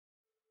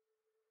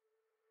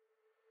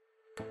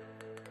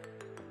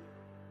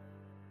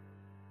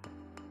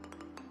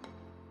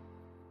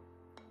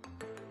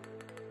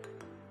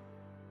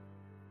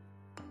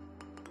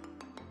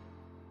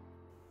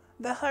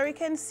The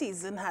hurricane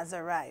season has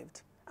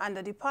arrived, and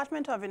the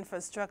Department of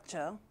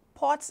Infrastructure,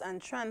 Ports and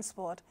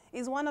Transport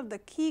is one of the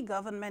key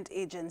government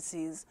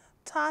agencies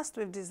tasked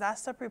with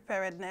disaster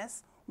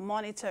preparedness,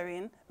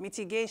 monitoring,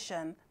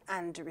 mitigation,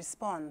 and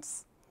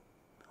response.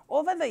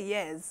 Over the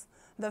years,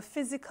 the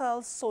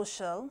physical,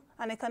 social,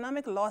 and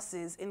economic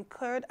losses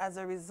incurred as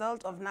a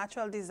result of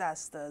natural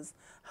disasters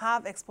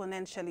have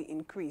exponentially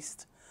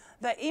increased.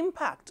 The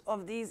impact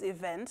of these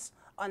events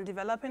on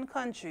developing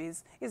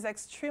countries is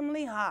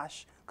extremely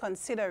harsh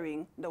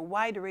considering the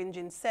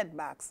wide-ranging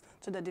setbacks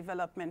to the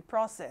development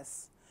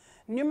process.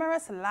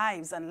 Numerous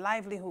lives and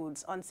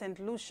livelihoods on St.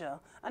 Lucia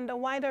and the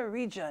wider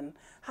region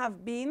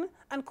have been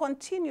and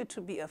continue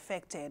to be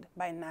affected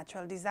by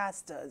natural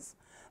disasters.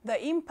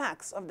 The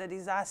impacts of the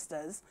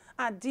disasters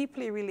are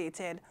deeply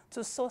related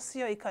to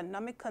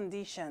socio-economic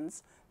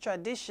conditions,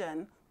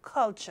 tradition,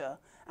 culture,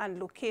 and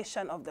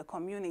location of the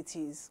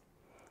communities.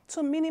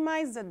 To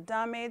minimize the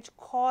damage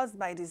caused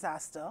by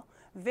disaster,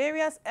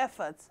 various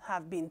efforts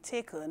have been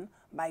taken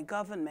by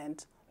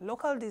government,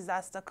 local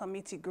disaster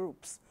committee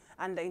groups,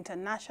 and the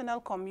international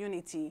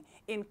community,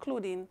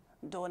 including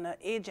donor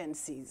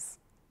agencies.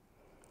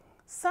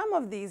 Some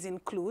of these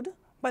include,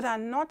 but are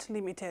not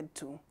limited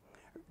to,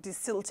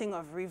 desilting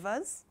of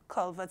rivers,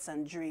 culverts,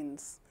 and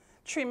drains,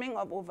 trimming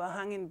of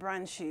overhanging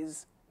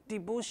branches,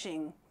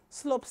 debushing,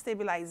 slope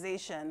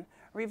stabilization,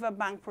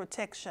 riverbank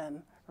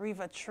protection,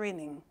 river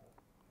training.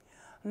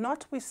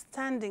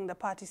 Notwithstanding the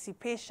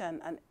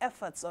participation and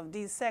efforts of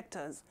these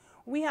sectors,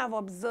 we have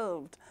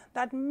observed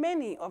that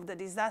many of the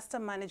disaster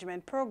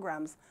management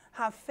programs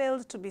have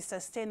failed to be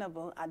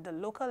sustainable at the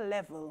local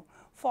level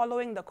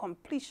following the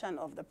completion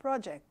of the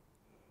project.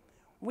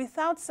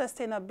 Without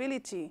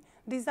sustainability,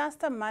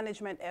 disaster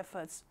management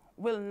efforts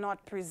will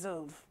not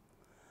preserve.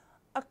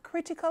 A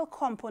critical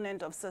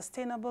component of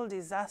sustainable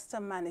disaster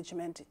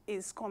management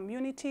is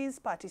communities'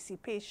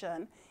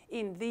 participation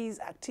in these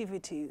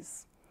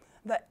activities.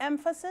 The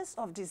emphasis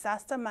of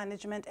disaster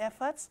management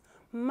efforts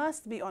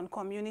must be on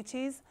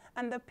communities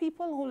and the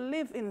people who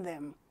live in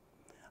them.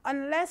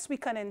 Unless we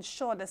can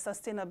ensure the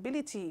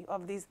sustainability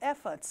of these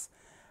efforts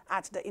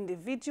at the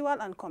individual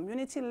and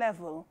community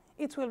level,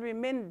 it will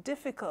remain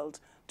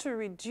difficult to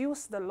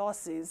reduce the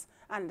losses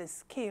and the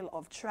scale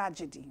of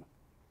tragedy.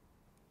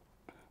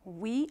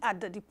 We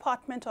at the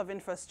Department of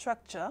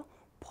Infrastructure,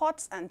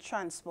 Ports and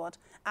Transport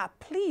are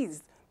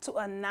pleased to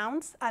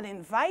announce and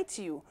invite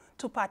you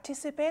to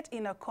participate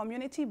in a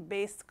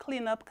community-based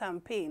cleanup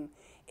campaign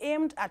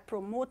aimed at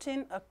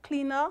promoting a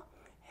cleaner,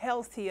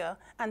 healthier,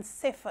 and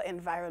safer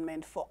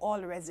environment for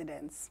all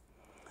residents.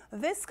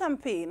 This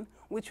campaign,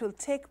 which will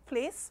take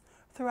place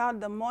throughout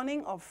the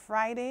morning of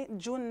Friday,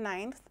 June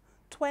 9th,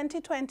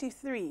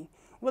 2023,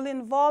 will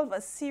involve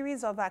a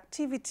series of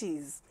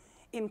activities,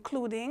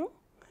 including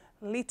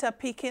litter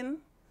picking,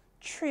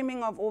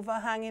 trimming of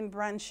overhanging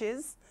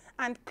branches,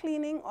 and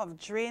cleaning of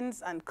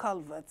drains and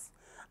culverts.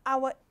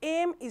 Our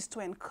aim is to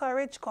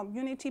encourage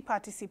community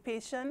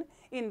participation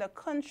in the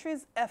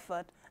country's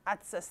effort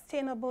at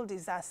sustainable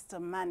disaster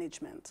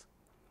management.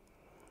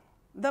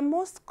 The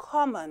most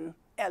common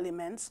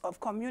elements of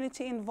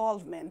community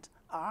involvement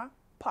are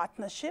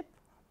partnership,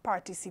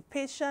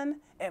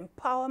 participation,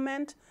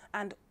 empowerment,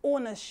 and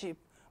ownership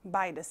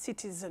by the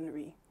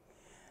citizenry.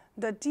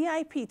 The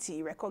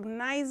DIPT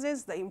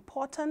recognizes the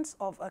importance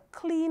of a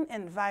clean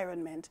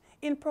environment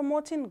in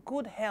promoting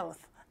good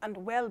health and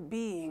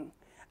well-being.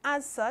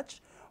 As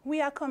such,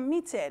 we are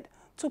committed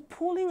to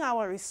pooling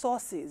our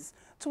resources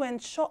to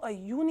ensure a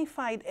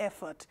unified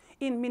effort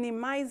in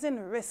minimizing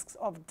risks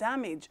of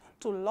damage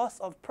to loss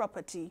of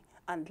property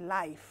and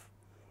life.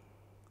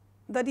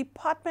 The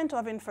Department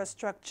of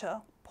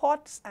Infrastructure,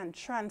 Ports and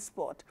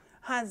Transport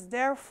has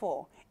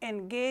therefore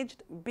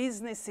engaged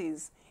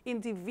businesses,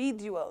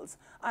 individuals,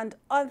 and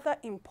other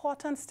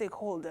important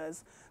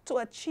stakeholders to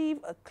achieve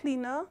a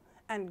cleaner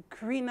and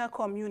greener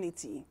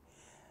community.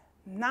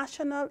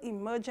 National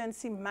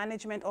Emergency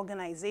Management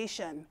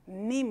Organization,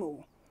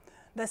 NEMO,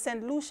 the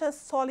St. Lucia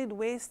Solid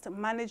Waste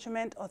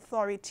Management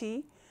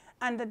Authority,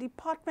 and the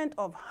Department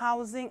of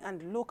Housing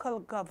and Local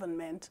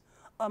Government,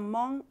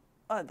 among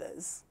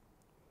others.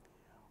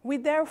 We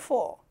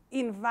therefore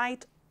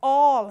invite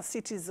all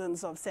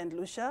citizens of St.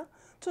 Lucia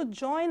to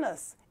join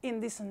us in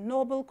this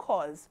noble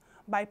cause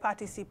by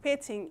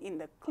participating in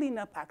the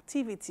cleanup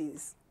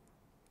activities.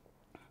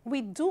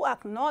 We do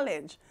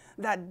acknowledge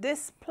that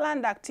this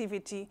planned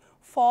activity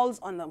falls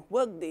on a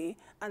workday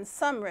and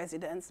some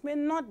residents may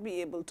not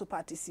be able to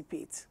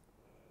participate.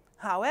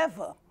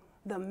 However,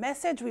 the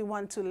message we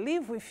want to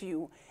leave with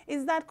you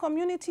is that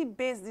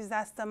community-based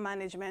disaster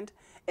management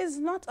is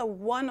not a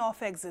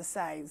one-off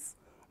exercise,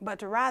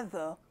 but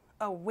rather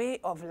a way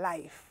of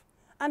life.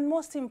 And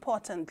most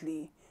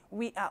importantly,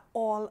 we are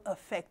all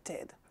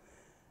affected.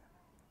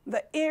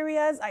 The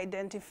areas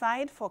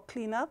identified for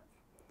cleanup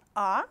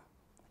are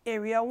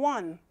Area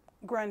 1,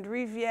 Grand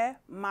Riviere,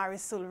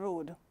 Marisol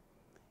Road.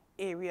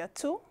 Area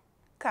 2,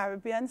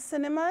 Caribbean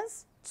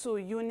Cinemas to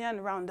Union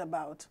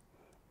Roundabout.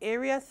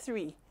 Area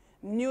 3,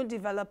 New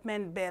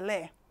Development Bel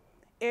Air.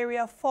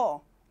 Area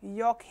 4,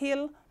 York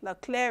Hill,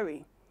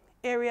 Leclerc.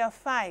 Area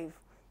 5,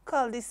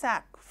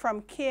 cul-de-sac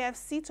from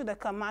KFC to the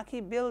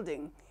Kamaki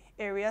building.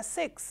 Area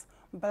 6,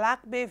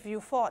 Black Bay View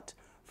Fort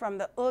from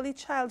the Early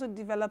Childhood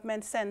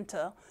Development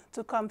Center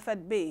to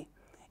Comfort Bay.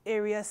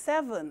 Area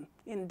 7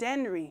 in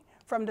Dennery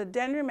from the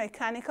Dennery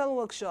Mechanical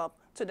Workshop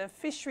to the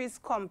Fisheries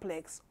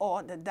Complex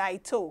or the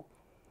Daito.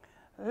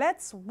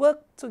 Let's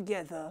work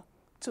together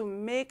to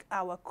make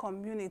our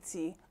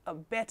community a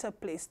better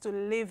place to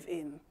live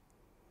in.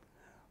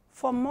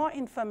 For more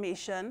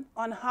information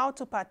on how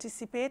to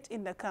participate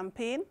in the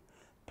campaign,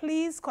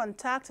 please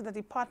contact the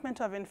Department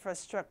of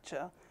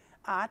Infrastructure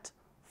at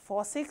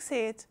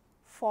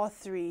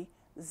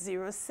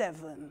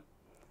 468-4307.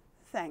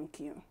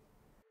 Thank you.